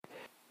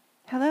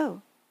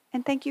Hello,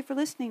 and thank you for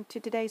listening to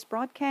today's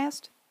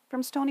broadcast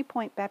from Stony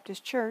Point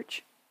Baptist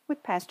Church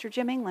with Pastor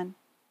Jim England.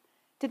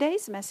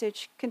 Today's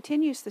message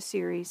continues the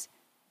series,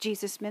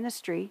 Jesus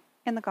Ministry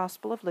in the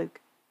Gospel of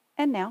Luke.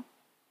 And now,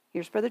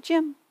 here's Brother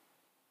Jim.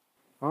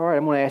 All right,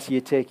 I'm going to ask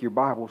you to take your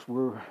Bibles.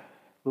 We're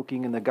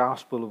looking in the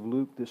Gospel of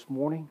Luke this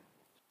morning.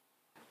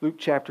 Luke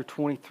chapter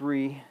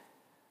 23.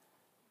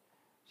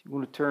 So you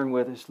want to turn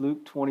with us,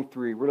 Luke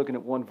 23. We're looking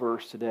at one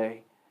verse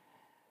today.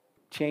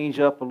 Change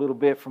up a little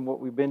bit from what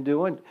we've been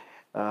doing.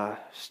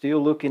 Still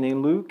looking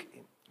in Luke,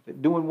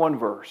 but doing one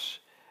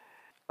verse.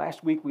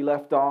 Last week we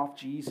left off,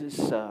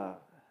 Pilate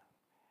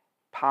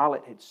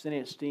had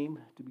sentenced him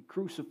to be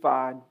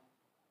crucified.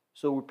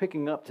 So we're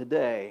picking up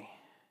today.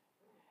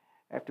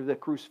 After the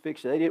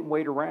crucifixion, they didn't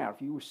wait around.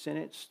 If you were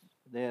sentenced,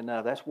 then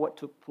that's what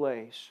took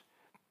place.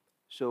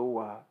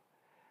 So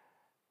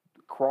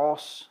the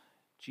cross,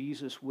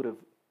 Jesus would have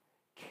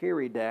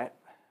carried that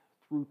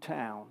through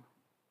town.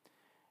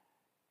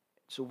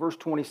 So verse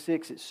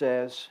 26, it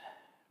says,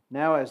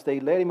 "Now as they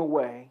led him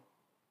away,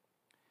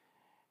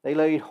 they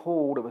laid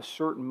hold of a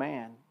certain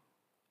man,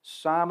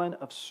 Simon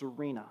of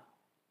Cyrene,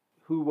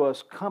 who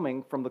was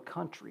coming from the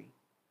country.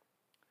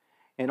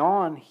 And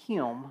on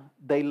him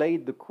they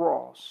laid the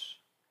cross,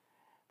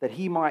 that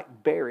he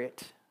might bear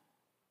it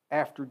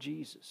after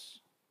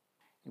Jesus."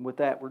 And with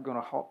that, we're going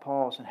to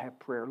pause and have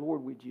prayer.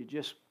 Lord, would you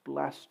just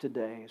bless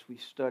today as we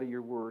study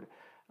your word.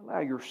 Allow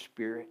your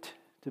Spirit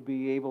to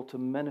be able to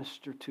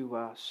minister to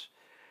us,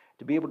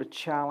 to be able to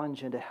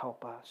challenge and to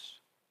help us.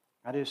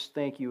 I just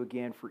thank you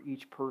again for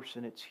each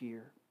person that's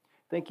here.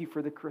 Thank you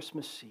for the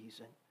Christmas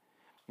season.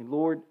 And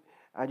Lord,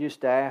 I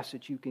just ask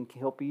that you can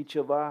help each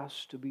of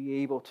us to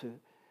be able to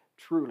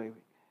truly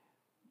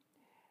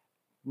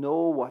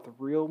know what the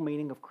real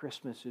meaning of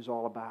Christmas is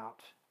all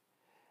about.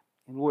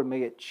 And Lord,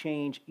 may it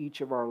change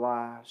each of our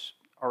lives,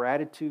 our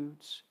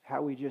attitudes,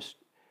 how we just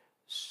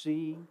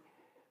see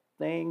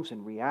things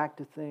and react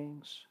to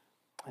things.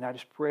 And I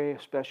just pray a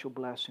special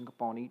blessing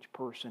upon each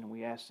person, and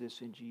we ask this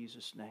in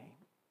Jesus' name.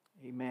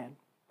 Amen.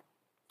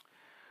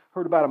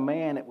 Heard about a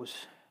man that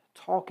was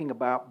talking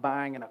about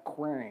buying an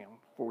aquarium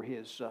for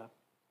his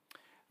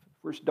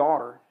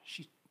daughter.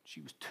 She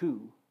was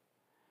 2.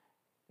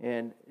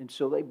 And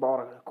so they bought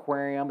an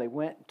aquarium. They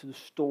went to the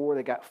store.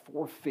 They got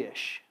 4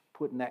 fish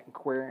put in that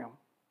aquarium.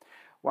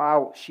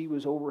 While she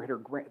was over at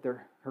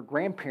her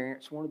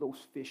grandparents, one of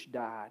those fish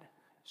died.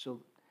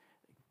 So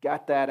they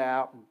got that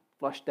out and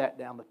flushed that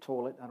down the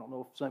toilet. I don't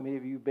know if some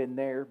of you have been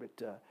there,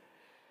 but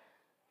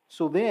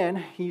so then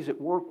he's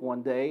at work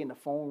one day and the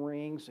phone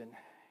rings and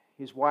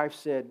his wife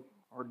said,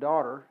 "Our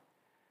daughter," her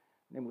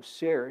name was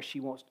Sarah,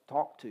 "she wants to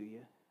talk to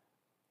you."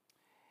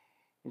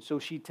 And so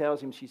she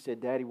tells him, she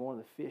said, "Daddy, one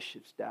of the fish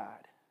has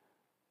died."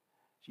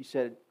 She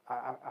said,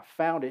 I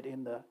found it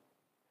in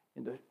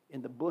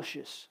the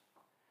bushes.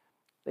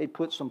 They'd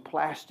put some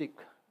plastic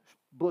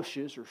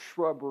bushes or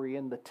shrubbery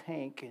in the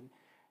tank, and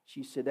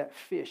she said, "That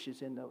fish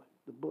is in the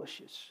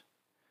bushes."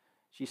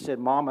 She said,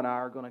 "Mom and I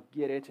are going to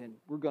get it, and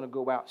we're going to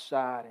go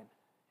outside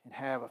and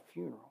have a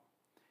funeral."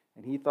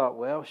 And he thought,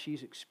 well,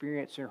 she's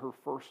experiencing her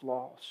first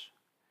loss.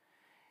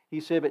 He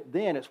said, but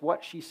then it's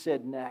what she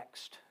said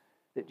next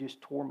that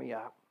just tore me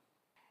up.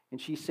 And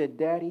she said,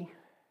 "Daddy,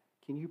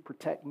 can you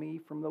protect me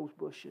from those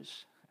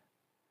bushes?"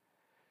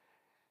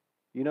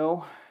 You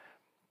know,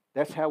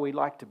 that's how we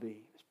like to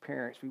be as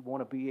parents. We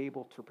want to be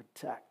able to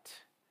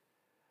protect.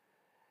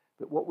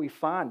 But what we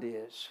find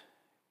is,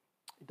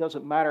 it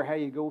doesn't matter how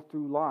you go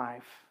through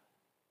life,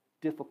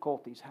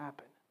 difficulties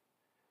happen.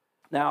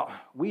 Now,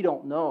 we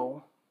don't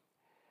know,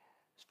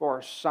 as far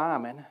as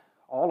Simon,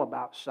 all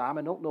about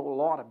Simon. Don't know a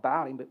lot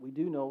about him, but we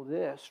do know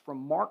this.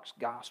 From Mark's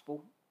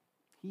gospel,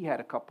 he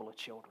had a couple of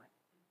children.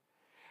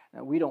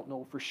 Now, we don't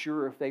know for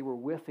sure if they were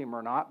with him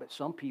or not, but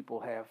some people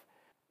have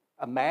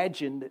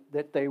imagined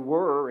that they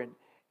were. And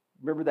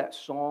remember that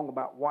song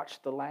about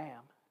Watch the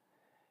Lamb?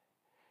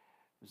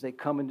 As they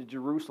come into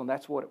Jerusalem,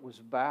 that's what it was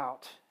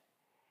about.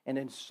 And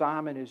then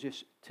Simon is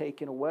just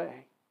taken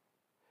away.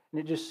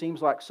 And it just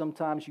seems like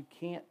sometimes you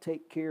can't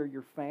take care of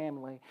your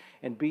family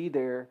and be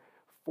there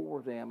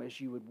for them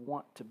as you would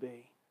want to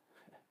be.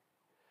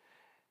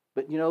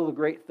 But you know, the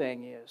great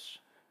thing is,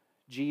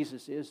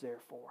 Jesus is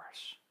there for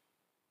us.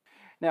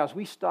 Now, as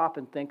we stop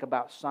and think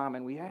about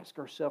Simon, we ask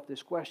ourselves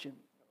this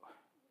question: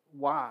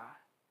 why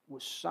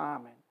was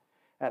Simon,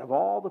 out of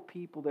all the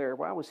people there,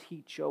 why was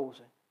he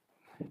chosen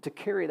to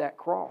carry that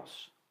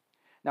cross?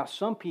 Now,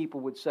 some people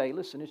would say,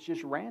 listen, it's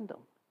just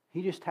random.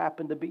 He just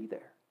happened to be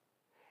there.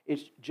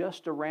 It's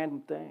just a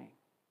random thing.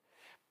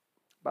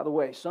 By the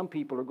way, some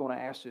people are going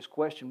to ask this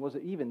question, was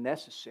it even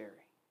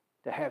necessary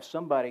to have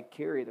somebody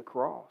carry the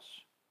cross?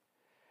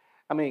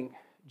 I mean,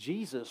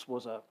 Jesus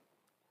was a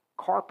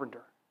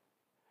carpenter.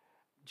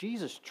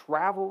 Jesus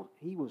traveled.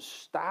 He was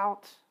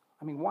stout.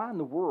 I mean, why in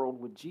the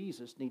world would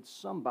Jesus need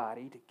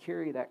somebody to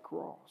carry that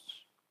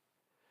cross?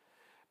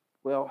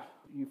 Well,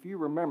 if you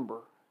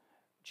remember,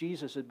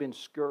 Jesus had been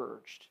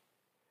scourged.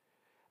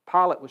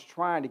 Pilate was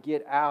trying to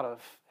get out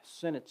of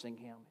sentencing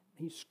him.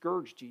 He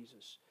scourged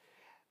Jesus.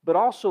 But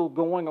also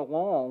going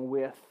along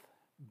with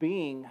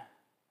being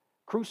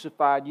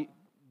crucified,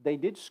 they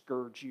did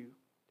scourge you,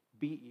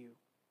 beat you.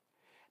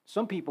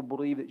 Some people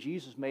believe that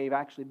Jesus may have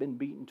actually been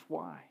beaten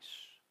twice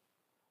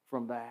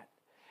from that.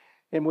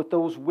 And with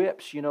those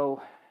whips,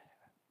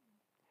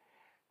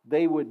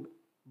 they would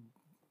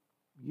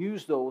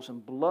use those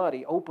and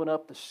bloody, open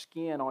up the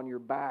skin on your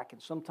back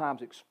and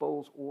sometimes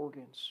expose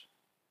organs.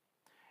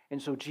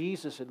 And so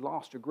Jesus had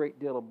lost a great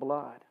deal of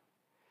blood.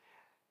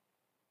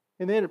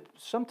 And then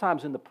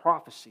sometimes in the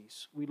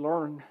prophecies, we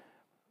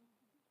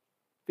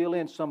fill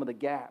in some of the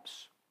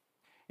gaps.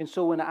 And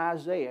so in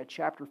Isaiah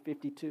chapter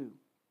 52,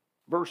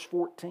 verse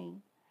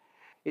 14,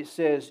 it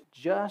says,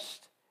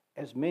 just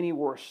as many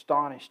were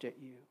astonished at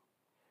you,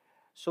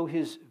 so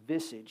his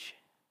visage,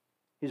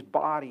 his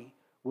body,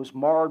 was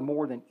marred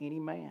more than any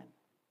man,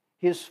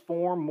 his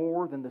form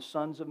more than the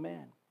sons of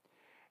men.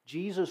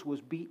 Jesus was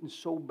beaten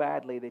so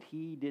badly that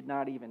he did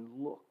not even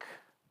look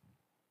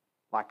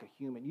like a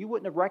human. You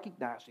wouldn't have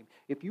recognized him.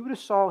 If you would have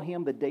saw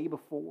him the day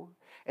before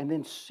and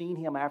then seen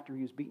him after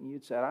he was beaten,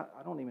 you'd say, I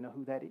don't even know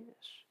who that is.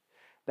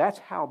 That's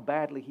how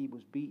badly he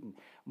was beaten.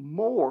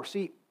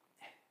 See,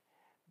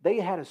 they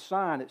had a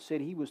sign that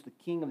said he was the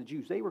King of the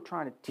Jews. They were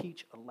trying to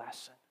teach a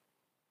lesson.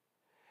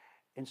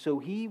 And so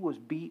he was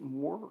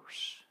beaten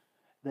worse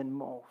than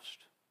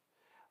most.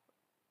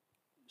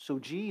 So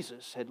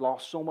Jesus had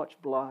lost so much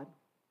blood.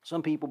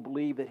 Some people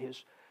believe that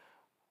his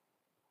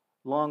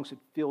lungs had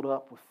filled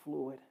up with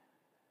fluid,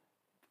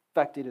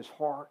 affected his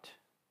heart.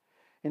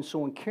 And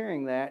so in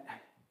carrying that,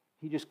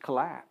 he just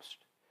collapsed.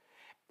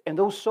 And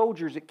those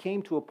soldiers, it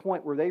came to a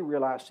point where they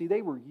realized,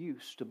 they were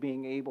used to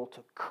being able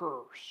to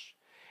curse,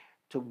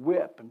 to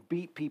whip and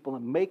beat people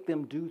and make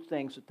them do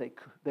things that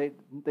they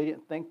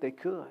didn't think they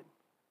could.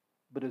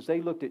 But as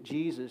they looked at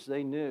Jesus,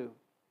 they knew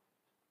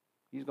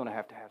he's going to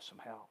have some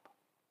help.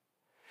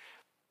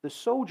 The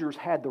soldiers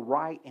had the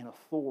right and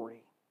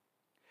authority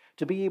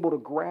to be able to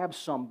grab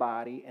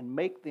somebody and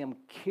make them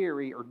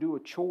carry or do a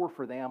chore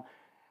for them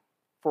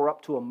for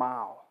up to a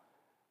mile.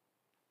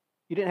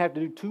 You didn't have to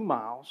do 2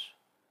 miles.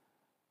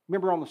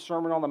 Remember on the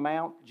Sermon on the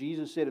Mount,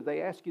 Jesus said, if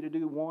they ask you to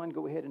do 1,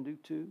 go ahead and do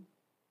 2.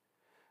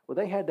 Well,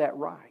 they had that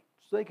right,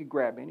 so they could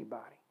grab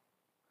anybody.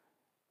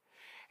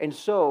 And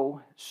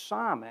so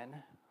Simon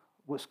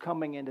was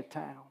coming into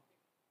town.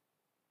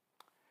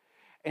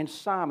 And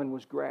Simon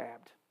was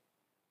grabbed.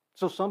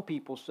 So some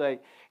people say,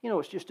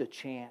 it's just a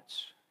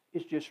chance.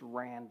 It's just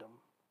random.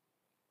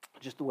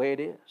 Just the way it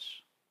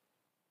is.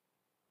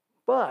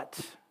 But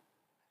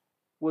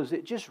was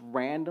it just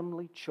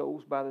randomly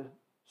chose by the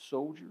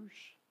soldiers?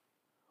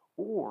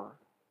 Or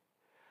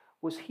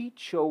was he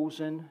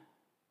chosen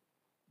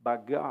by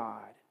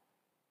God,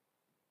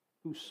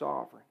 who's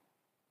sovereign?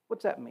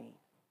 What's that mean?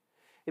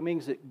 It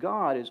means that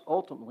God is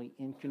ultimately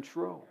in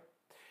control.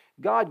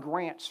 God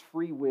grants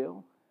free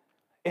will.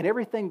 And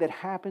everything that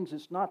happens,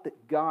 it's not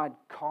that God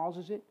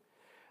causes it,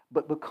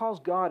 but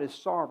because God is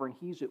sovereign,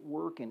 he's at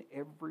work in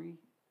every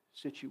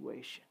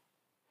situation.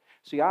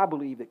 See, I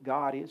believe that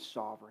God is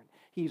sovereign.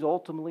 He's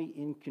ultimately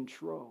in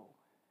control.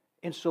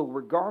 And so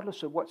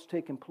regardless of what's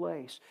taking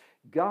place,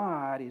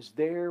 God is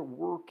there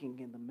working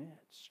in the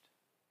midst.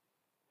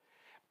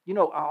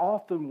 I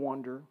often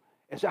wonder,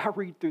 as I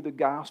read through the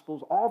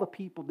Gospels, all the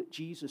people that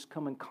Jesus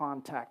come in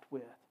contact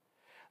with,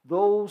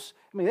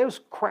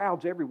 there's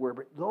crowds everywhere,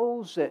 but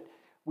those that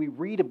we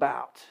read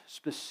about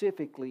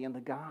specifically in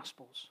the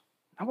Gospels,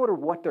 I wonder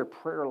what their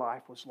prayer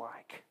life was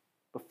like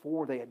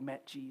before they had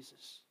met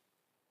Jesus.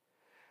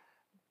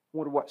 I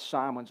wonder what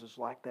Simon's was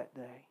like that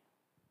day.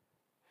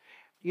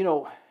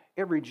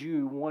 Every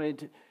Jew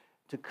wanted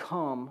to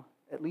come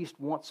at least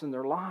once in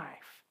their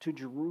life to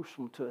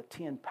Jerusalem to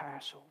attend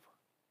Passover.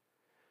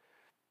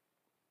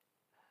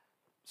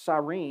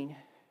 Cyrene,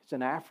 it's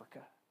in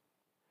Africa.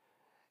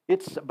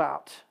 It's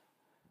about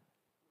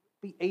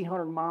the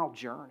 800-mile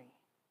journey.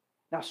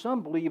 Now,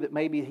 some believe that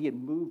maybe he had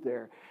moved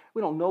there.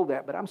 We don't know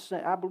that, but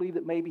I believe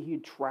that maybe he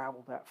had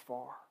traveled that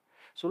far.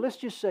 So let's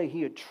just say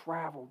he had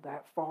traveled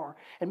that far.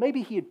 And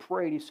maybe he had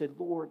prayed. He said,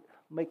 Lord,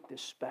 make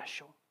this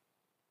special.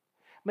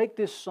 Make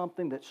this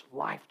something that's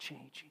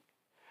life-changing.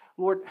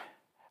 Lord,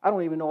 I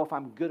don't even know if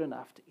I'm good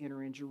enough to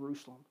enter in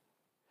Jerusalem.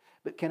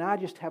 But can I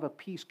just have a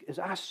peace? As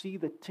I see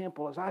the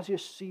temple, as I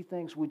just see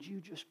things, would you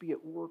just be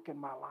at work in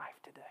my life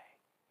today?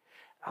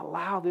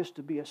 Allow this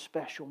to be a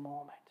special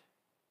moment.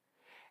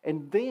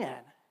 And then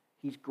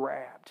he's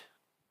grabbed.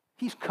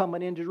 He's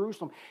coming into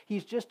Jerusalem.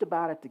 He's just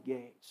about at the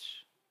gates.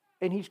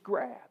 And he's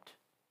grabbed.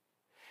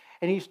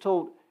 And he's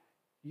told,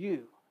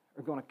 you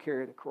are going to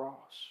carry the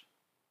cross.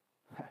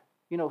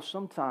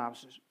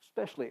 Sometimes,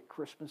 especially at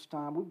Christmas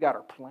time, we've got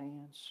our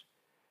plans.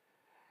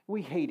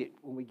 We hate it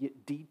when we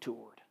get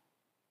detoured.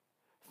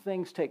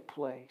 Things take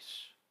place.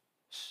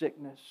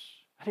 Sickness.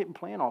 I didn't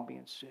plan on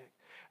being sick.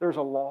 There's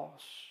a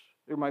loss.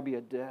 There might be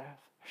a death.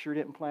 I sure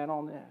didn't plan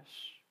on this.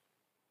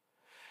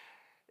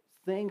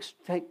 Things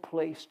take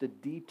place to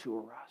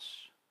detour us.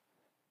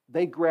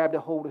 They grabbed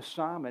a hold of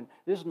Simon.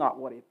 This is not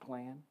what he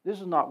planned.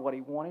 This is not what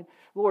he wanted.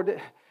 Lord,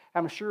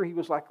 I'm sure he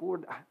was like,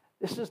 Lord,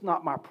 this is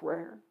not my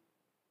prayer.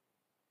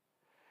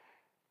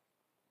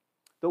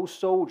 Those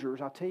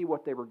soldiers, I'll tell you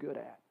what they were good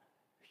at: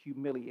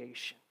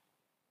 humiliation.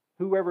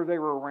 Whoever they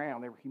were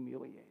around, they were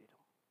humiliated them.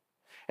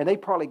 And they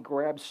probably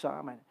grabbed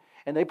Simon,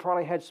 and they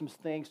probably had some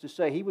things to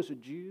say. He was a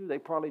Jew. They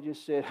probably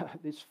just said,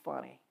 it's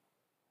funny.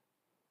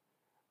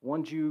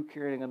 One Jew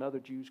carrying another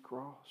Jew's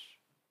cross.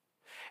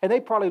 And they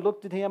probably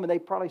looked at him and they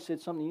probably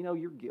said something,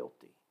 you're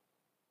guilty.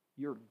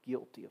 You're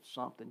guilty of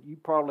something. You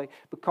probably,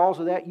 because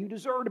of that, you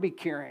deserve to be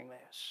carrying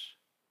this.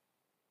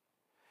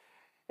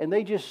 And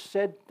they just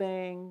said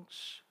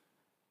things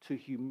to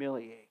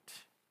humiliate.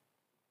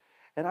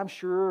 And I'm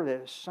sure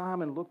that as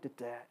Simon looked at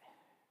that,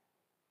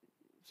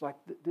 it's like,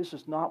 this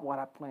is not what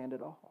I planned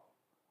at all.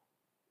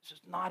 This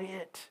is not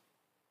it.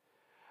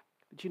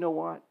 But you know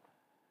what?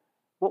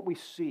 What we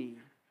see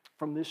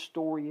from this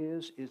story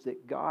is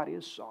that God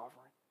is sovereign.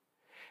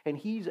 And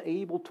He's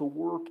able to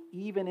work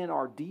even in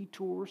our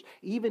detours,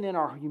 even in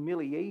our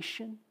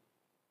humiliation,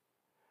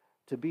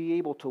 to be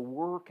able to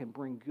work and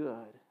bring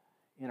good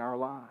in our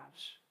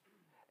lives.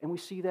 And we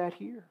see that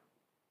here.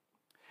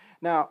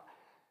 Now,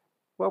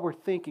 while we're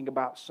thinking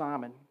about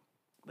Simon,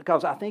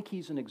 because I think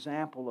he's an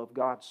example of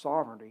God's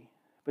sovereignty,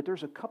 but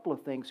there's a couple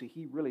of things that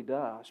he really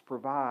does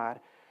provide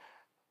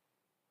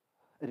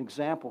an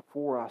example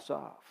for us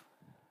of.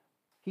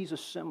 He's a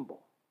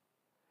symbol.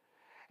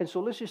 And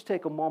so let's just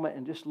take a moment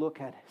and just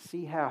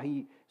see how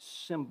he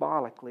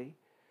symbolically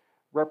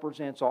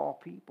represents all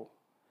people.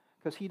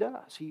 Because he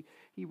does. He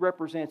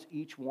represents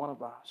each one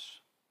of us.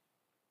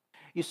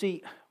 You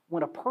see,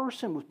 when a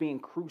person was being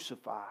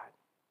crucified,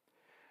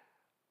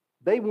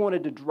 they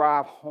wanted to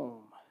drive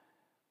home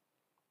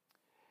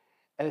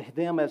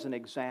them as an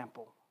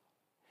example.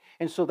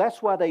 And so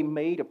that's why they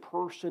made a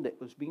person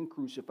that was being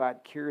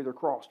crucified carry their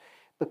cross,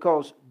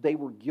 because they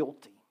were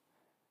guilty.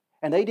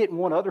 And they didn't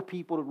want other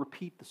people to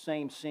repeat the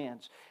same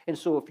sins. And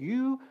so if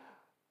you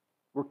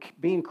were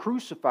being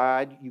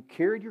crucified, you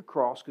carried your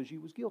cross because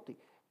you was guilty.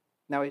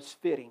 Now it's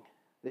fitting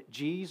that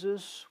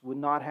Jesus would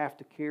not have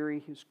to carry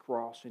His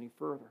cross any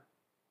further,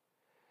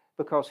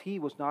 because He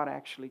was not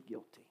actually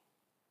guilty.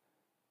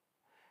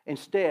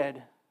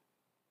 Instead,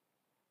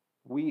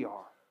 we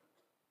are.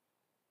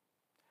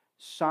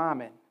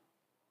 Simon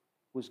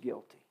was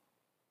guilty.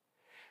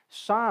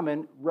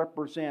 Simon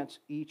represents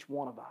each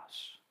one of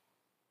us.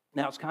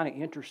 Now, it's kind of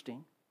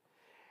interesting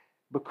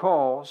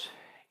because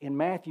in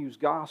Matthew's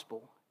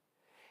gospel,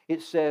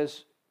 it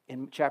says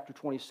in chapter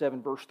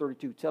 27, verse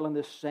 32, telling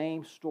this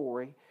same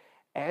story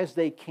as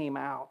they came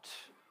out,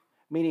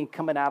 meaning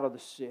coming out of the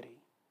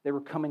city. They were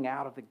coming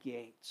out of the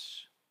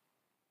gates.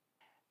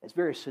 It's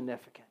very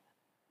significant.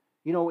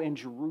 In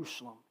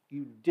Jerusalem,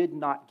 you did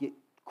not get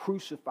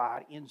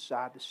crucified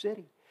inside the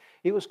city.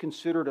 It was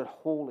considered a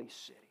holy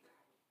city.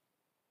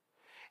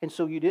 And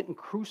so you didn't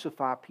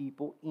crucify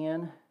people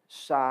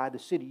inside the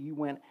city. You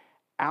went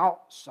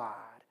outside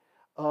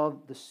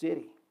of the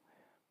city.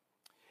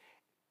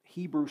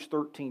 Hebrews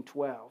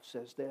 13:12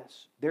 says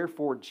this: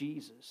 Therefore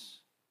Jesus,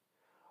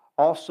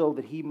 also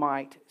that He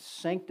might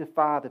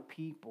sanctify the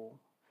people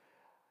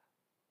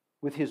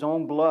with His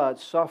own blood,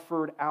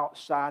 suffered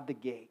outside the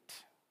gate.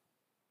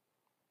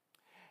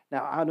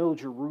 Now, I know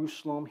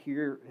Jerusalem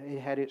here, it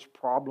had its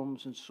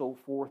problems and so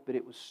forth, but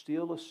it was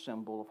still a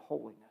symbol of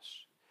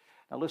holiness.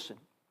 Now listen,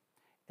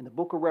 in the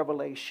book of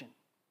Revelation,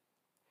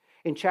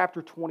 in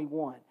chapter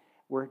 21,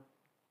 where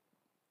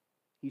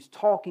he's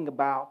talking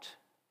about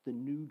the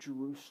New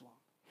Jerusalem,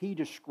 he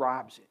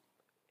describes it.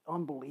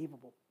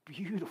 Unbelievable,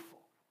 beautiful,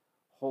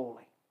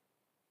 holy.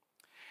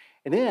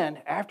 And then,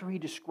 after he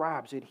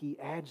describes it, he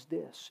adds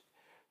this.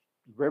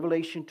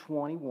 Revelation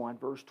 21,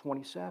 verse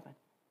 27.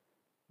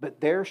 But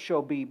there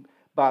shall be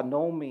by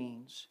no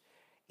means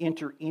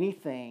enter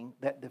anything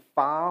that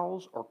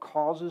defiles or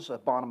causes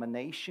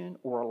abomination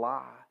or a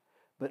lie,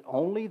 but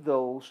only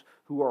those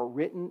who are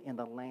written in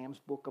the Lamb's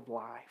book of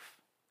life.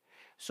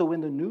 So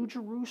in the New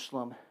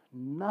Jerusalem,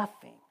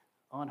 nothing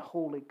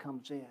unholy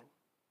comes in.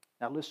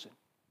 Now listen.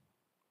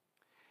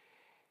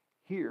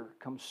 Here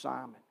comes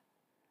Simon.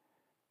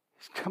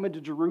 He's coming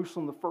to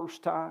Jerusalem the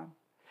first time.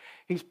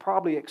 He's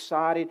probably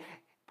excited,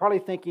 probably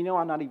thinking,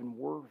 I'm not even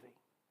worthy.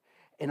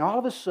 And all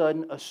of a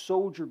sudden, a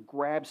soldier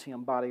grabs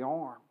him by the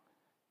arm.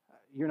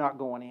 You're not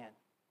going in.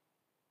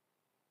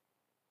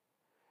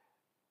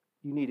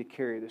 You need to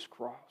carry this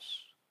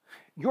cross.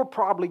 You're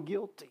probably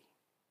guilty.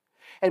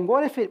 And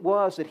what if it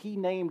was that he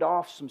named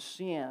off some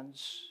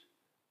sins,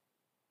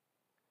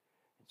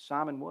 and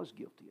Simon was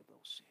guilty of those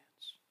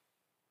sins?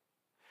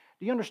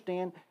 Do you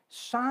understand?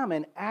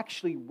 Simon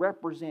actually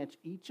represents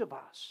each of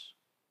us.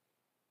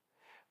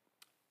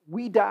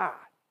 We die.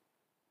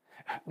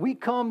 We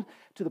come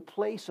to the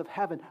place of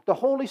heaven, the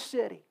holy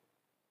city.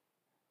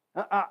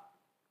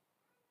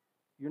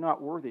 You're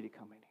not worthy to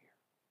come in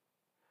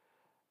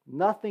here.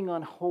 Nothing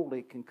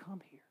unholy can come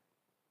here.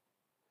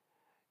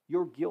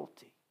 You're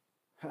guilty.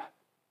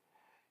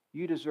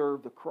 You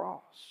deserve the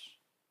cross.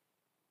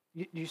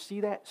 You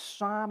see that?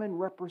 Simon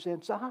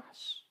represents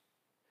us.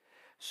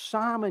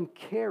 Simon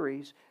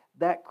carries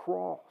that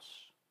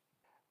cross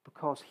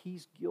because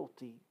he's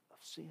guilty of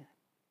sin.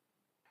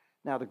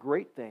 Now, the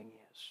great thing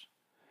is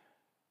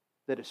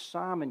that as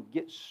Simon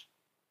gets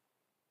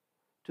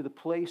to the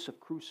place of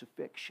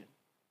crucifixion,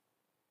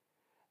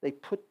 they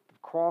put the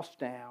cross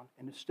down,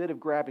 and instead of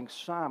grabbing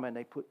Simon,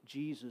 they put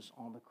Jesus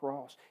on the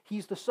cross.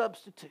 He's the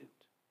substitute.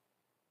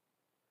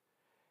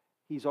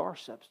 He's our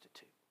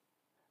substitute.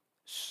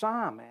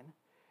 Simon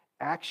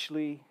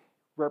actually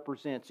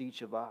represents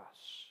each of us.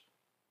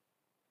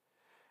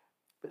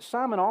 But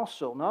Simon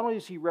also, not only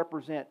does he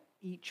represent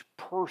each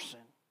person,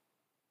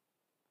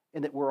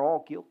 and that we're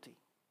all guilty.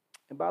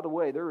 And by the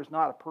way, there is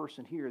not a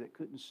person here that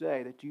couldn't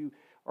say that you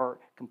are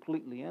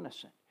completely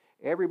innocent.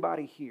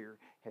 Everybody here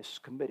has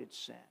committed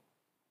sin.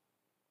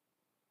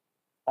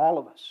 All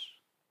of us.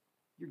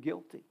 You're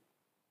guilty.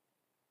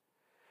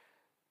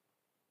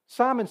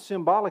 Simon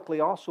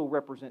symbolically also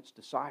represents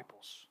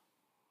disciples.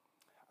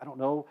 I don't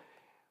know,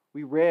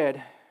 we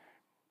read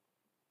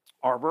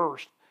our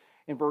verse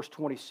in verse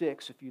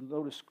 26. If you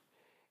notice,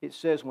 it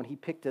says when he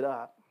picked it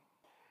up,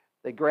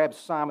 they grabbed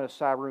Simon of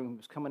Cyrene, who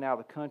was coming out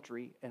of the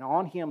country, and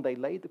on him they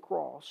laid the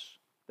cross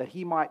that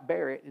he might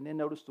bear it. And then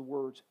notice the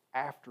words,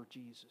 after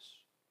Jesus.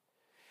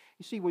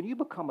 You see, when you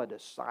become a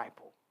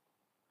disciple,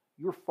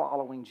 you're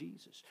following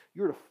Jesus.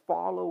 You're to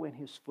follow in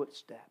his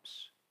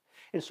footsteps.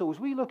 And so as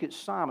we look at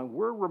Simon,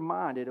 we're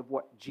reminded of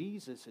what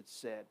Jesus had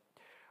said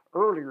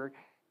earlier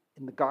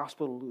in the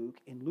Gospel of Luke,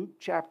 in Luke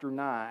chapter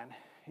 9,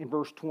 in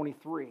verse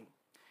 23.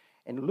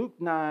 In Luke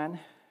 9,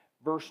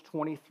 verse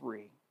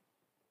 23,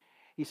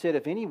 he said,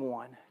 if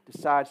anyone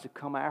decides to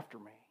come after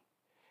me,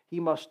 he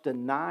must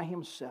deny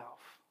himself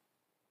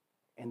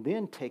and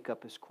then take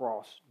up his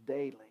cross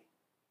daily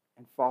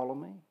and follow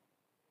me.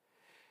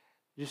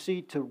 You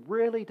see, to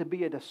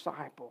be a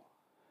disciple,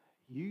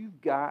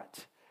 you've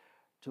got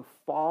to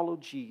follow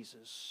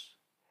Jesus.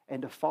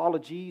 And to follow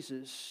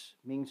Jesus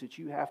means that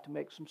you have to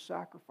make some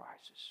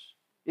sacrifices.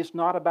 It's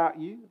not about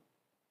you.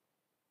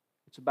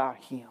 It's about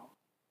him.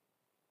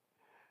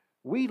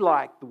 We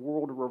like the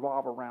world to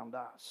revolve around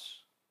us.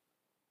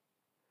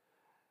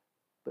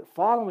 But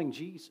following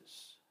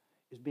Jesus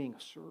is being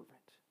a servant.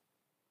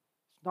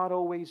 It's not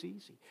always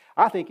easy.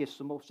 I think it's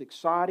the most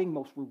exciting,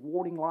 most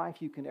rewarding life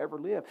you can ever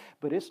live,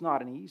 but it's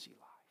not an easy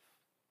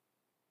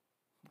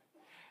life.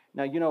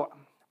 Now, you know,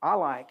 I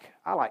like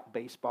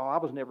baseball. I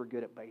was never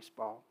good at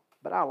baseball,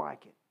 but I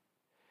like it.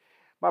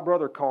 My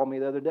brother called me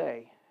the other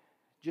day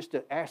just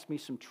to ask me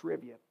some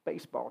trivia,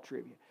 baseball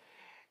trivia.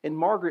 And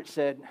Margaret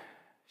said,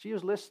 she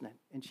was listening,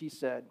 and she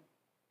said,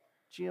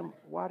 Jim,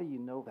 why do you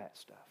know that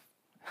stuff?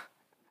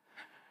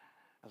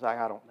 I was like,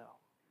 I don't know.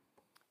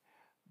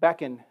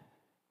 Back in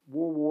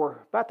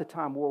about the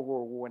time World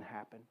War I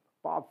happened,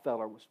 Bob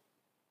Feller was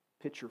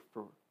pitcher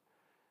for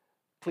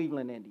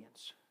Cleveland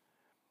Indians.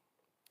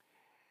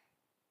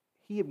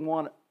 He had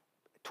won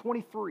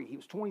 23. He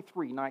was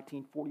 23 in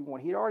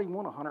 1941. He had already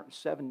won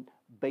 107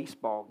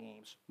 baseball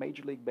games,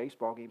 Major League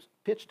Baseball games,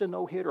 pitched a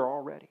no-hitter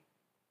already.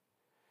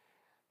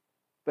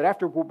 But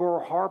after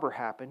Pearl Harbor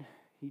happened,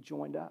 he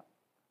joined up.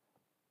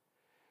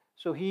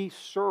 So he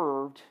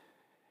served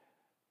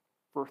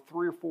for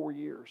 3 or 4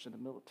 years in the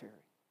military.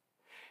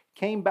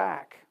 Came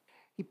back.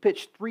 He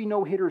pitched 3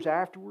 no-hitters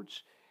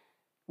afterwards.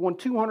 Won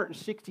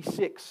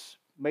 266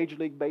 Major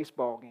League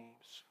Baseball games.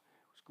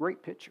 He was a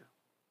great pitcher.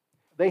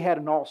 They had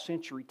an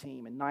all-century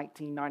team. In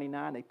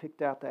 1999, they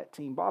picked out that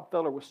team. Bob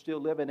Feller was still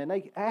living, and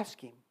they asked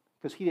him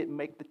because he didn't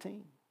make the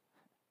team.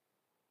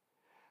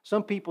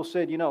 Some people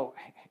said, you know,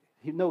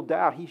 no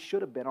doubt he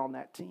should have been on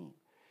that team.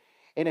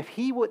 And if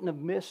he wouldn't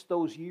have missed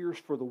those years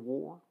for the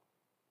war,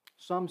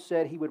 some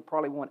said he would have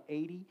probably won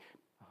 80,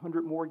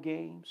 100 more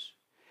games.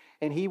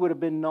 And he would have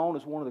been known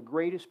as one of the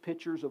greatest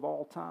pitchers of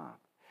all time.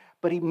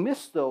 But he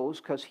missed those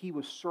because he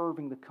was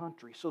serving the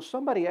country. So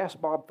somebody asked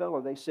Bob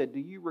Feller, they said, do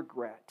you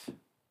regret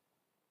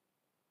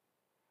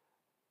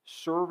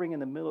serving in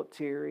the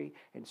military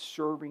and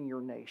serving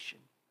your nation?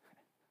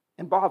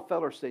 And Bob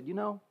Feller said, you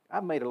know,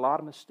 I've made a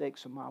lot of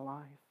mistakes in my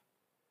life,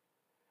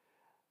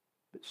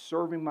 but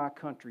serving my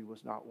country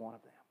was not one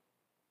of them.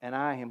 And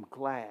I am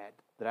glad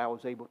that I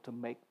was able to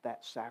make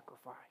that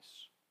sacrifice.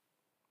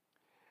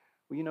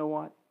 Well, you know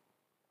what?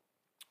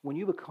 When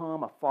you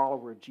become a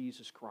follower of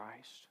Jesus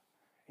Christ,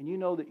 and you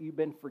know that you've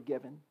been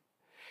forgiven,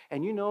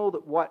 and you know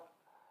that what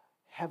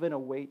heaven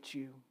awaits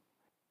you,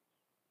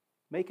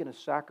 making a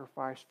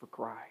sacrifice for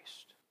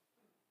Christ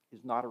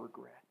is not a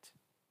regret.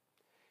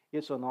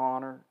 It's an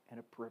honor and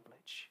a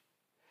privilege.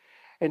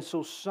 And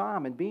so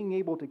Simon, being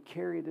able to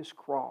carry this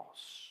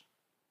cross,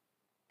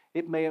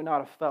 it may not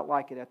have felt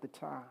like it at the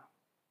time,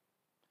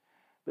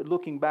 but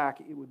looking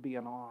back, it would be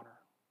an honor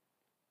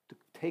to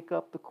take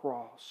up the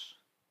cross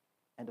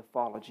and to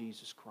follow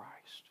Jesus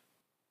Christ.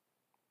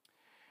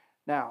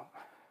 Now,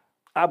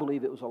 I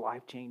believe it was a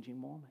life-changing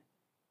moment.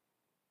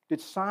 Did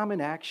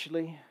Simon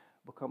actually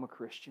become a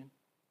Christian?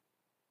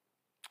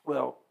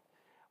 Well,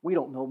 we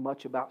don't know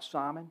much about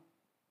Simon,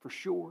 for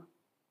sure.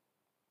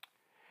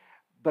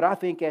 But I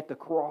think at the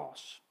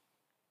cross,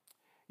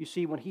 you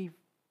see, when he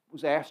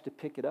was asked to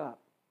pick it up,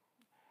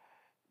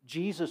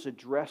 Jesus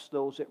addressed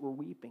those that were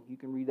weeping. You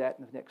can read that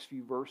in the next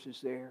few verses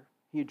there.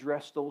 He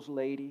addressed those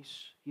ladies.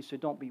 He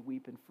said, don't be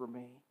weeping for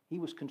me. He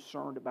was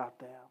concerned about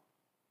them.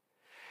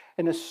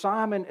 And as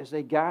Simon, as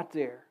they got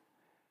there,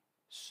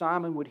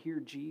 Simon would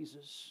hear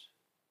Jesus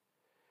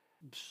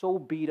so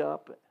beat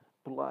up,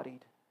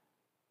 bloodied.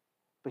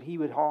 But he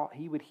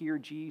would hear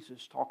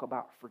Jesus talk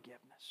about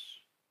forgiveness.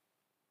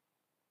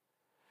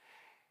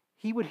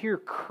 He would hear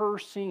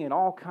cursing and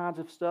all kinds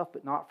of stuff,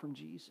 but not from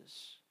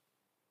Jesus.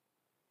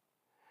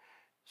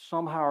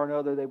 Somehow or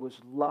another, there was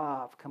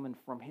love coming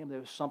from him.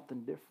 There was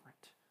something different.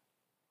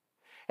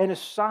 And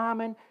as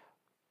Simon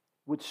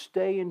would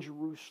stay in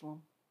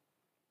Jerusalem,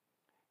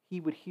 he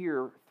would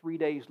hear 3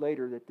 days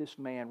later that this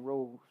man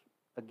rose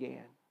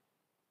again.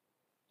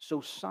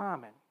 So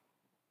Simon,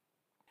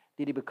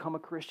 did he become a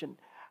Christian?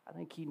 I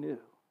think he knew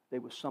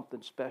there was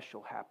something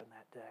special happened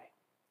that day.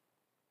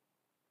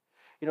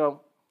 You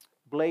know,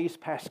 Blaise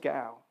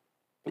Pascal,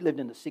 he lived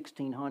in the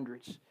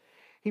 1600s.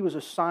 He was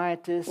a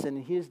scientist, and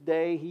in his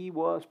day, he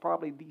was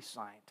probably the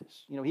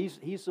scientist. You know,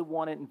 he's the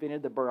one that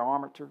invented the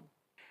barometer.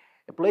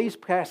 And Blaise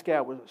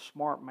Pascal was a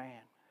smart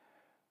man.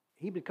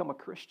 He became a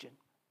Christian.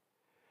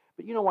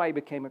 But you know why he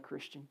became a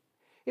Christian?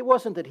 It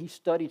wasn't that he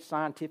studied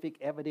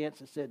scientific evidence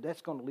and said,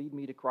 that's going to lead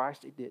me to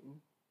Christ. It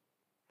didn't.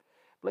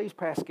 Blaise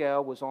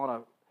Pascal was on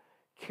a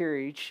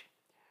carriage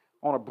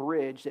on a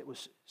bridge that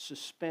was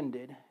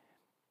suspended. And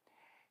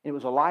it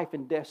was a life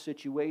and death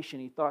situation.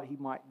 He thought he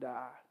might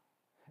die.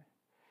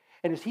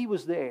 And as he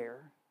was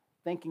there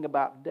thinking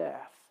about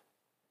death,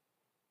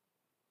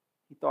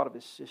 he thought of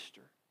his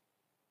sister.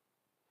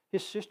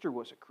 His sister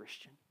was a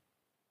Christian.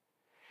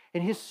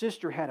 And his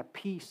sister had a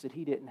peace that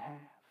he didn't have.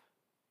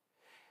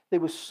 There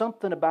was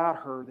something about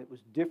her that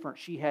was different.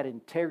 She had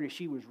integrity.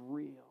 She was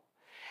real.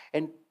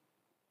 And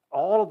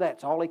all of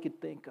that's all he could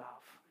think of.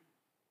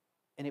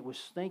 And it was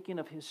thinking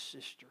of his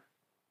sister.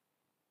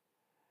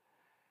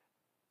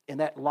 In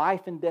that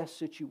life and death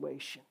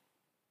situation,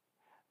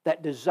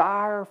 that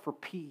desire for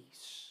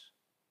peace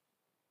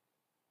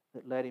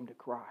that led him to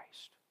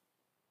Christ.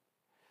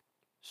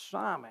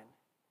 Simon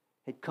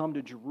had come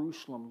to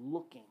Jerusalem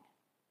looking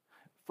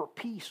for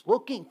peace,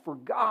 looking for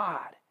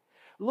God,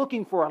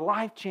 looking for a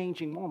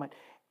life-changing moment.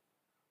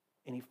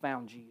 And he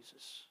found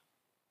Jesus.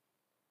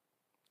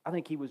 I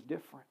think he was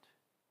different.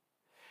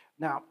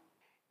 Now,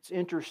 it's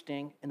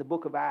interesting in the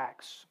book of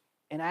Acts,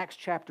 in Acts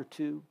chapter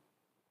 2,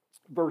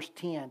 verse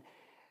 10,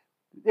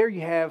 there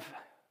you have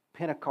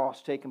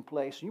Pentecost taking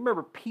place. You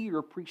remember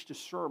Peter preached a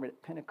sermon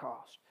at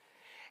Pentecost.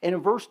 And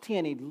in verse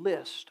 10, he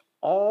lists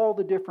all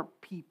the different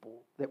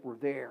people that were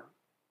there.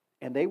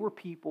 And they were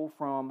people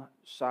from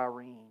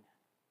Cyrene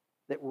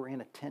that were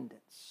in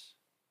attendance.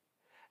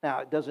 Now,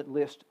 it doesn't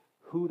list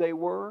who they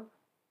were,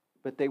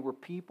 but they were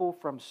people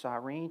from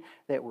Cyrene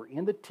that were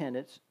in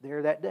attendance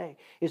there that day.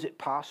 Is it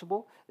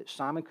possible that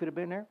Simon could have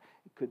been there?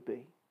 It could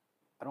be.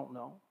 I don't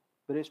know,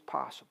 but it's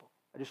possible.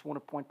 I just want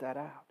to point that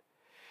out.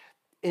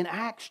 In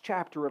Acts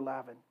chapter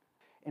 11,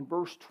 in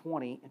verse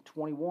 20 and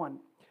 21,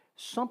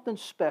 something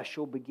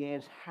special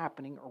begins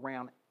happening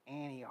around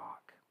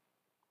Antioch.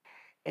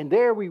 And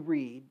there we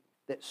read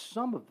that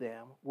some of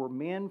them were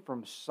men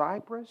from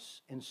Cyprus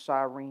and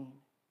Cyrene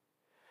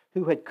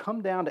who had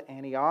come down to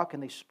Antioch,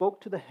 and they spoke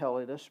to the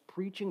Hellenists,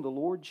 preaching the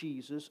Lord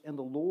Jesus, and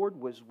the Lord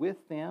was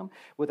with them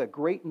with a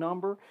great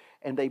number,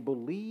 and they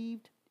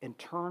believed and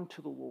turned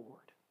to the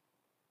Lord.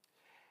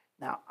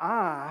 Now,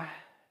 I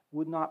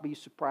would not be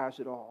surprised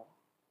at all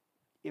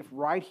if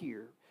right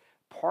here,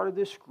 part of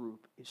this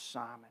group is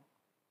Simon.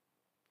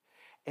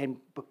 And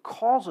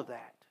because of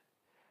that,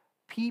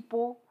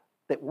 people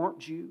that weren't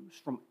Jews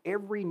from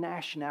every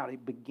nationality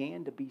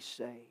began to be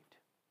saved.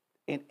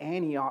 And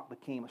Antioch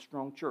became a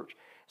strong church.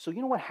 So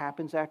you know what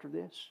happens after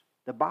this?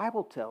 The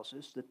Bible tells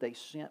us that they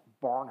sent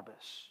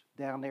Barnabas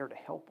down there to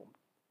help them,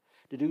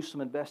 to do some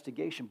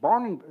investigation.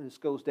 Barnabas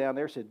goes down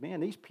there and said,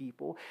 man, these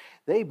people,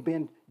 they've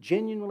been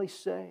genuinely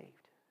saved.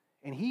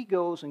 And he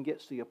goes and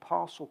gets the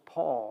Apostle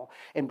Paul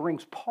and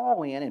brings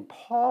Paul in, and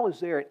Paul is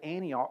there at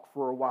Antioch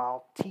for a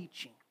while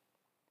teaching.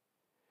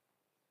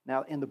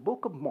 Now, in the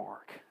book of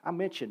Mark, I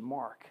mentioned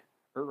Mark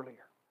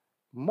earlier.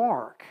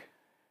 Mark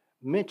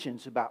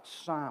mentions about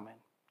Simon,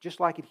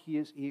 just like it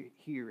is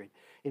here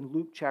in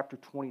Luke chapter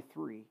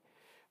 23,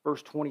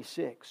 verse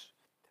 26.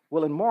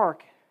 Well, in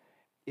Mark,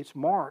 it's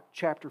Mark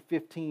chapter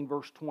 15,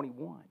 verse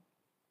 21.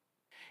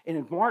 And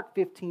in Mark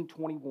 15,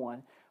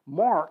 21,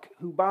 Mark,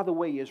 who, by the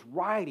way, is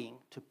writing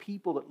to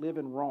people that live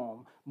in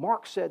Rome,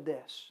 Mark said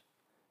this: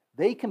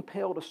 they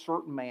compelled a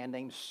certain man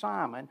named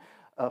Simon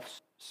of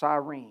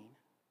Cyrene,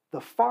 the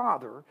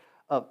father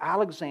of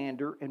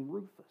Alexander and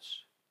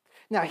Rufus.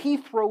 Now, he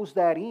throws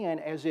that in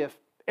as if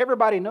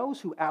everybody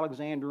knows who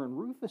Alexander and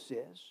Rufus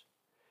is.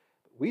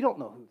 We don't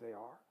know who they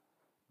are.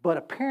 But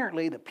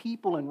apparently the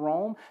people in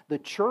Rome, the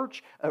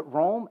church at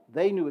Rome,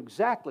 they knew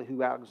exactly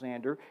who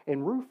Alexander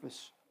and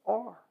Rufus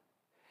are.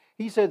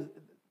 He said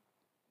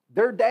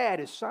their dad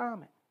is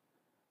Simon.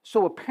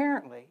 So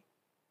apparently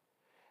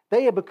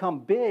they had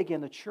become big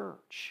in the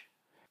church.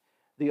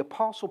 The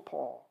Apostle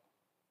Paul,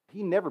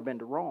 he'd never been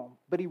to Rome,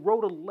 but he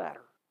wrote a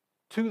letter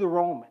to the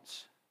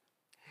Romans.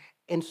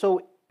 And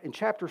so in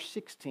chapter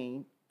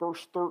 16,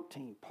 verse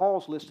 13,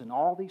 Paul's listing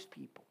all these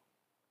people.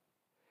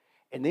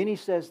 And then he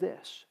says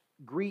this: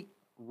 Greet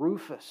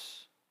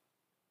Rufus.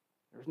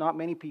 There's not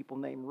many people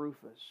named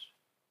Rufus.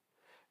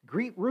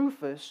 Greet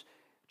Rufus,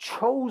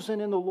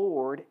 chosen in the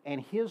Lord,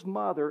 and his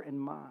mother and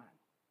mine.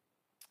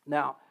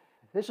 Now,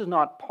 this is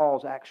not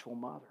Paul's actual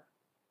mother.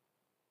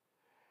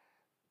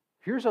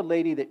 Here's a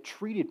lady that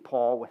treated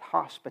Paul with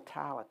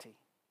hospitality.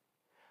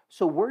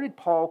 So where did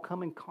Paul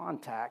come in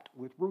contact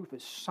with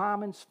Rufus,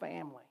 Simon's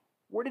family?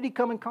 Where did he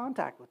come in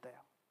contact with them?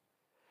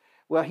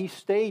 Well, he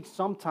stayed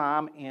some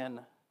time in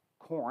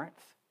Corinth.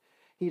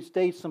 He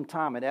stayed some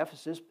time at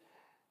Ephesus.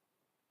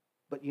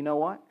 But you know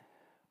what?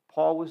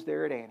 Paul was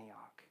there at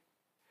Antioch.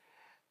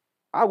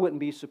 I wouldn't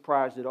be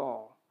surprised at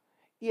all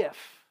if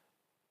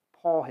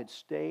Paul had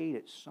stayed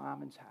at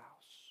Simon's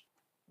house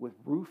with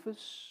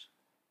Rufus,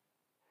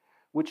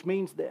 which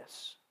means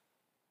this: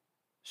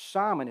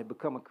 Simon had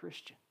become a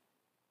Christian.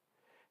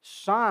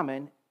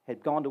 Simon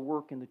had gone to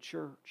work in the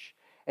church.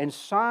 And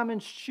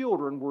Simon's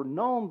children were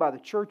known by the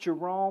Church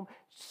of Rome.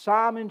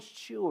 Simon's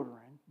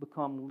children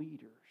become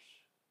leaders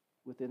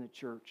within the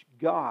church.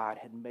 God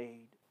had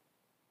made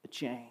a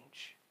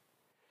change.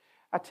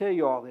 I tell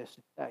you all this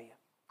to tell you,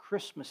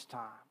 Christmas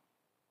time,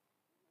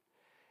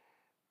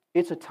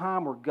 it's a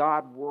time where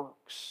God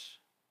works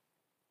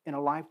in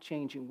a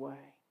life-changing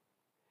way.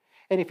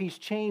 And if He's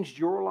changed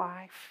your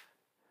life,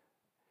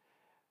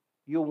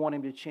 you'll want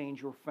Him to change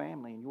your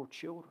family and your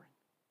children.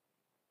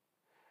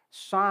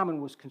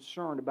 Simon was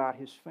concerned about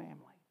his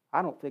family.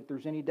 I don't think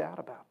there's any doubt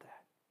about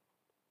that.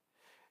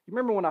 You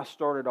remember when I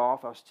started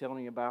off, I was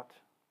telling you about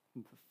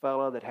the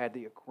fella that had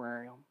the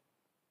aquarium?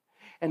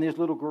 And this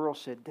little girl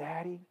said,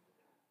 Daddy,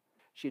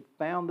 she had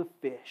found the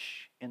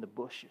fish in the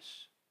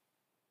bushes.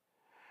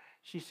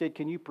 She said,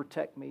 can you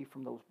protect me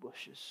from those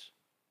bushes?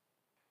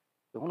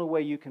 The only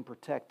way you can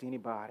protect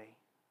anybody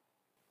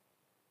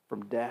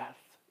from death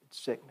and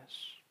sickness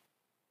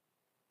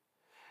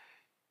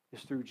is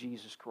through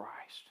Jesus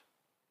Christ.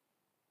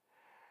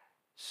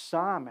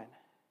 Simon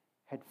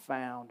had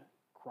found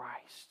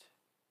Christ.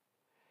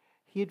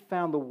 He had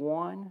found the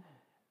one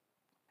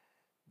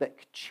that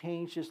could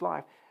change his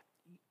life.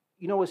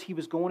 You know, as he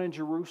was going in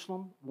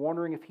Jerusalem,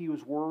 wondering if he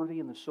was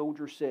worthy, and the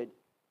soldier said,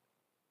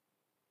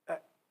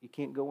 you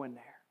can't go in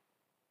there.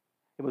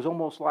 It was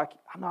almost like,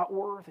 I'm not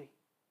worthy.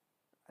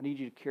 I need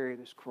you to carry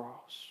this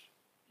cross.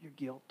 You're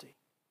guilty.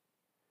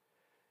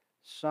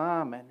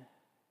 Simon,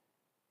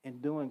 in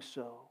doing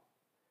so,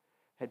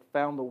 had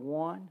found the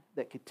one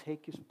that could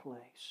take his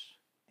place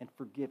and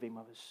forgive him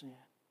of his sin.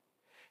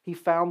 He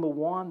found the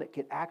one that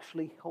could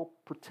actually help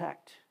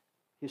protect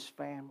his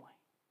family.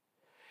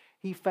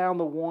 He found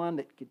the one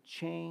that could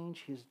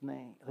change his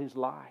name, his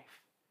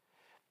life.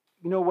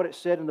 You know what it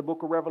said in the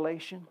book of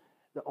Revelation?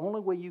 The only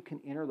way you can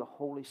enter the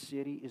holy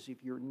city is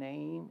if your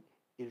name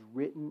is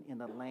written in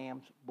the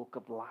Lamb's book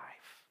of life.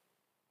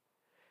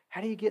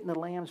 How do you get in the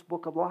Lamb's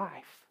book of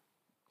life?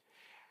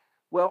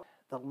 Well,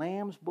 the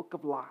Lamb's book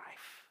of life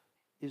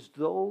is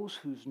those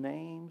whose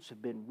names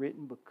have been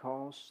written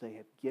because they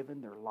have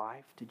given their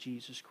life to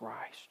Jesus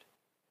Christ.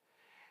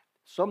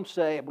 Some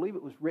say, I believe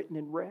it was written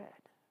in red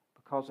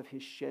because of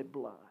His shed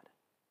blood.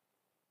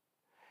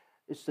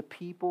 It's the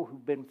people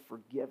who've been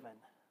forgiven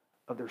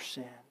of their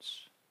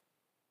sins.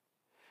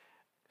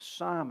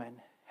 Simon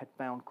had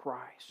found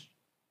Christ.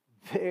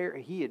 There,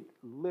 he had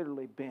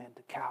literally been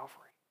to Calvary.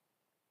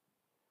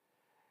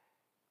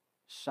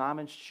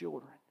 Simon's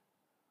children,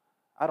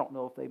 I don't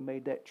know if they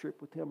made that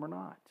trip with him or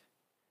not,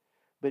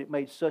 but it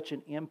made such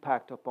an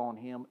impact upon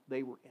him,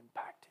 they were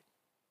impacted.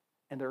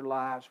 And their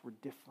lives were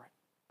different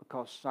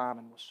because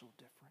Simon was so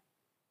different.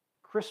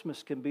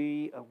 Christmas can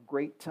be a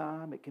great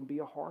time. It can be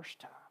a harsh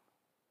time.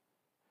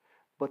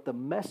 But the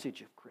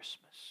message of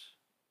Christmas,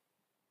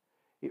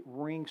 it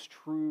rings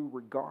true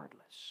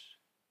regardless.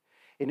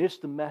 And it's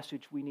the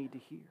message we need to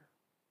hear.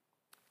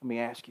 Let me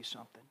ask you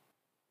something.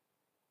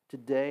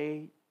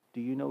 Today,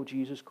 do you know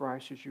Jesus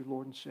Christ as your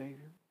Lord and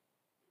Savior?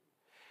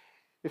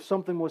 If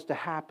something was to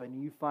happen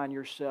and you find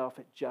yourself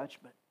at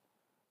judgment,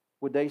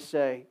 would they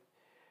say,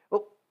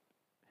 oh,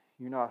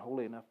 you're not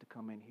holy enough to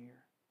come in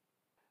here?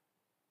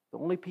 The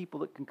only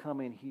people that can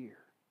come in here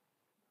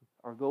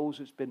are those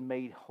that's been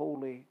made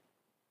holy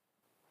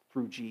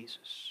through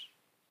Jesus,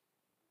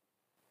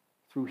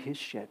 through His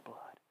shed blood,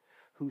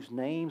 whose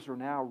names are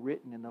now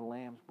written in the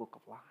Lamb's book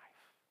of life.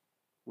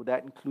 Would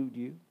that include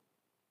you?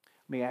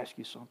 Let me ask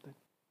you something.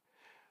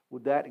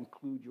 Would that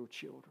include your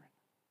children?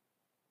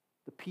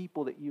 The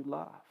people that you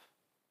love?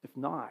 If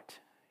not,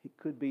 it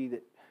could be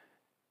that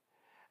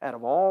out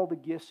of all the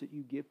gifts that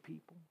you give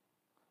people,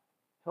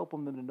 help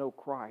them to know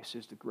Christ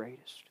is the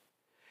greatest.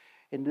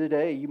 And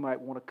today you might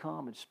want to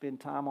come and spend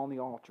time on the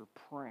altar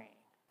praying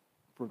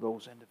for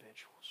those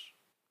individuals.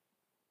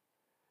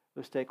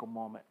 Let's take a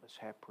moment. Let's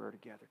have prayer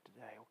together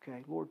today,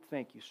 okay? Lord,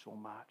 thank you so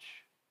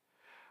much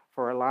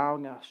for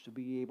allowing us to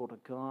be able to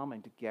come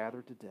and to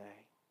gather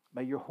today.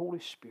 May your Holy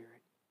Spirit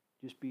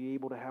just be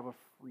able to have a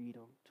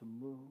freedom to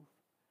move.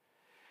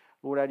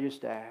 Lord, I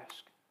just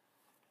ask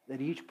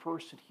that each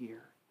person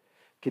here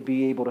could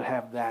be able to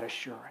have that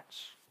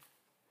assurance,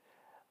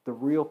 the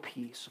real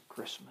peace of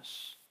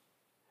Christmas,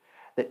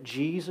 that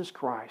Jesus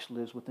Christ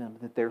lives within them,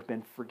 that they've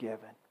been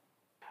forgiven.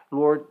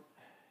 Lord,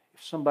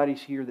 if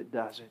somebody's here that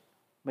does it,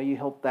 may you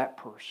help that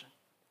person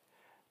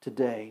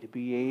today to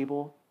be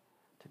able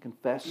to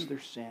confess their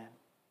sin,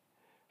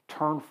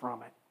 turn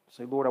from it,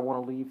 say, Lord, I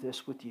want to leave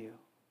this with you.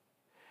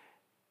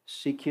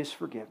 Seek His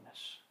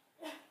forgiveness.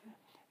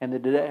 And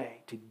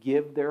today, to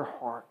give their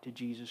heart to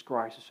Jesus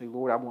Christ and say,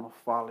 Lord, I want to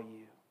follow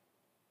you.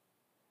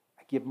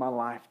 I give my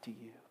life to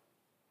you.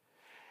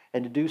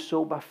 And to do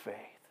so by faith.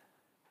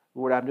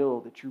 Lord, I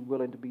know that you're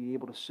willing to be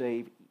able to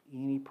save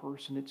any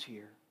person that's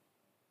here.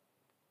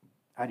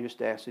 I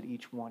just ask that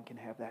each one can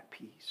have that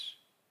peace.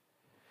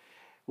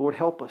 Lord,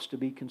 help us to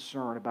be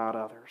concerned about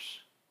others.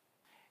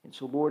 And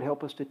so, Lord,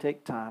 help us to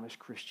take time as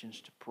Christians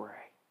to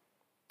pray.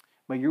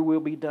 May your will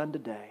be done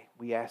today.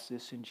 We ask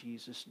this in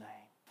Jesus' name.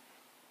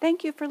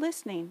 Thank you for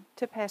listening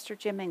to Pastor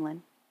Jim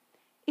England.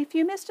 If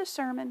you missed a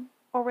sermon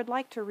or would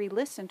like to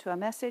re-listen to a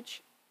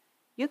message,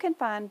 you can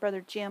find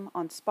Brother Jim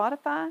on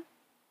Spotify,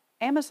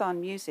 Amazon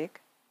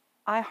Music,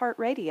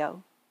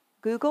 iHeartRadio,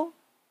 Google,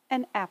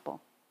 and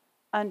Apple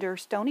under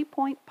Stony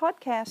Point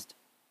Podcast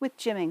with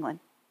Jim England.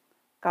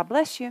 God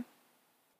bless you.